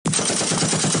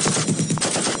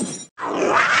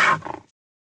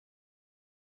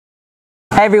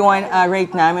Hi everyone,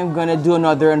 right now I'm gonna do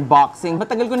another unboxing.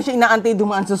 Matagal ko na siya inaantay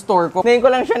dumaan sa store ko. Ngayon ko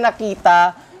lang siya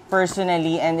nakita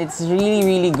personally and it's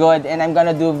really good. And I'm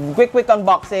gonna do quick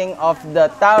unboxing of the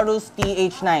Taurus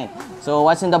TH9. So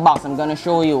what's in the box? I'm gonna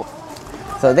show you.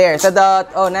 So there,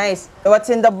 oh nice. What's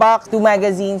in the box? 2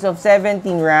 magazines of 17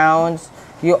 rounds.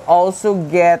 You also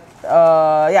get,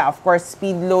 yeah, of course,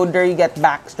 speed loader. You get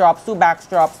backstraps, 2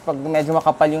 backstraps. Pag medyo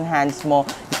makapal yung hands mo,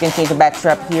 you can change the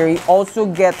backstrap here. You also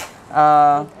get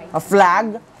a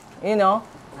flag, you know,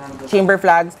 chamber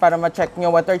flags para ma-check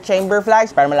nyo what are chamber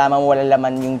flags, para malaman mo wala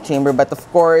laman yung chamber. But of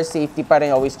course, safety pa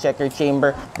rin, always check your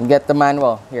chamber. You get the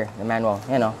manual, here, the manual,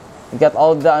 you know. You get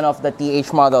all of the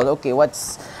TH model. Okay,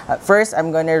 what's, first, I'm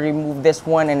gonna remove this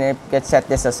one and then set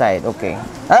this aside, okay.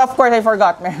 Of course, I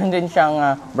forgot, meron din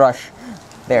siyang brush.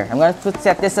 There, I'm gonna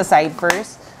set this aside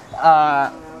first.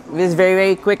 This is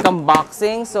very quick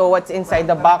unboxing. So what's inside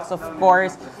the box, of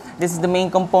course, this is the main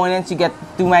components. You get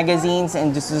 2 magazines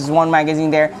and this is 1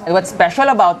 magazine there. And what's special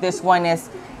about this one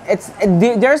is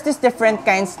there's this different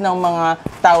kinds ng mga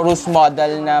Taurus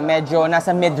model na medyo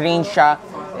nasa mid-range siya.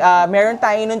 Meron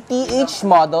tayo ng TH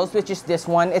models, which is this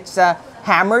one. It's a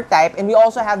hammer type, and we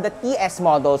also have the TS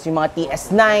models, yung mga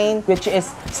TS9, which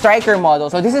is striker model.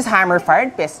 So this is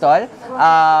hammer-fired pistol.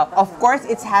 Of course,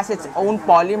 it has its own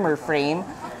polymer frame.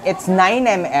 It's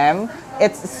 9mm.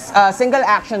 It's single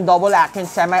action, double action,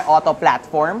 semi-auto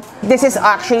platform. This is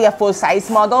actually a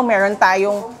full-size model. Meron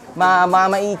tayong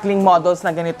maikling models na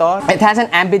ganito. It has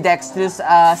an ambidextrous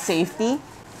safety.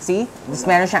 See? This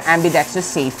meron siyang ambidextrous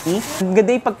safety.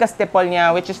 Ganda yung pagka-stipple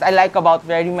niya, which is I like about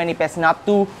very manipis, not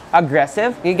too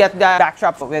aggressive. You get the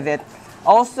backstrap with it.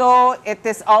 Also, it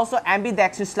is also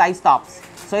ambidextrous slide stops.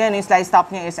 So yan, yung slide stop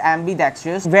niya is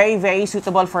ambidextrous. Very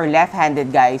suitable for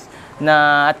left-handed guys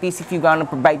na at least if you're gonna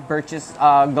purchase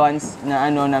guns na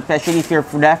especially if you're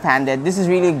left-handed, this is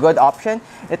really a good option.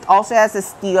 It also has a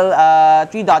steel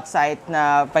 3-dot sight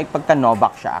na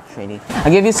pagka-novak siya actually. I'll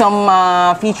give you some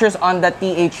features on the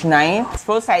TH9. It's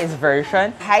full-size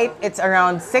version. Height, it's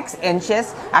around 6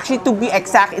 inches. Actually, to be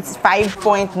exact, it's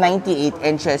 5.98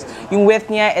 inches. Yung width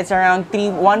niya, it's around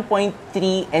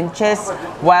 1.3 inches,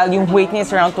 while yung weight niya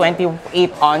is around 28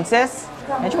 ounces.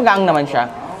 Medyo magaang naman siya.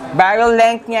 Barrel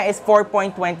length niya is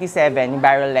 4.27. Yung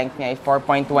barrel length niya is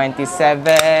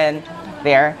 4.27.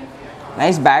 There.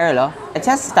 Nice barrel, oh. It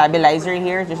has stabilizer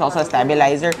here. There's also a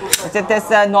stabilizer. It has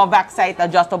a Novak sight,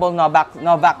 adjustable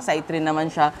Novak sight rin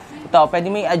naman siya. Ito, pwede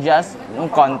mo i-adjust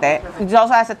yung konti. It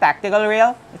also has a tactical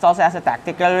rail.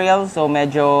 So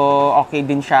medyo okay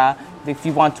din siya if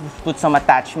you want to put some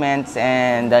attachments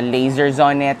and lasers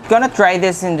on it. Gonna try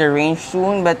this in the range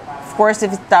soon, but of course,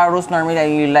 if it's Taurus, normally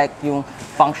you like yung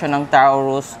function ng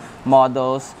Taurus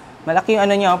models. Malaki yung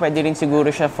niya, pwede rin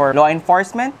siguro siya for law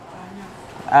enforcement.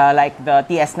 Like the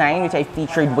TS9, which I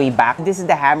featured way back. This is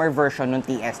the hammer version ng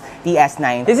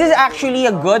TS9. This is actually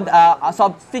a good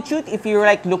substitute if you're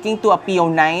like looking to a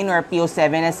PO9 or a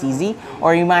PO7 as easy,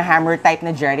 or yung mga hammer type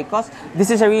na Jerichos.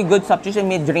 This is a really good substitute.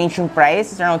 Mid-range yung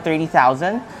price. It's around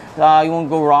 30,000. You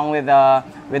won't go wrong with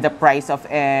the price of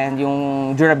and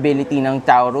yung durability ng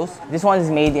Taurus. This one is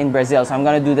made in Brazil, so I'm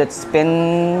gonna do that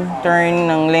spin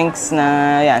turn ng Lynx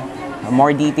na yan.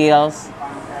 More details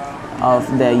of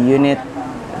the unit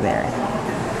there.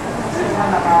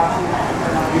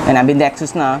 And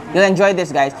ambidextrous na. You'll enjoy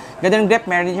this, guys. Ganda ng grip,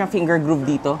 meron din siyang finger groove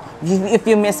dito. If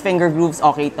you miss finger grooves,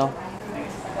 okay to.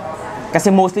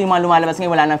 Kasi mostly yung mga lumalabas ngayon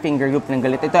wala nang finger groove ng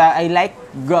galit. Ito, I like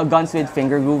guns with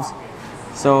finger grooves.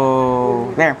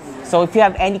 So, there. So, if you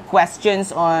have any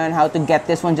questions on how to get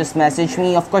this one, just message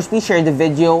me. Of course, please share the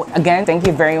video. Again, thank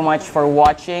you very much for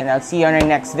watching, and I'll see you on our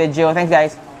next video. Thanks,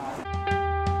 guys.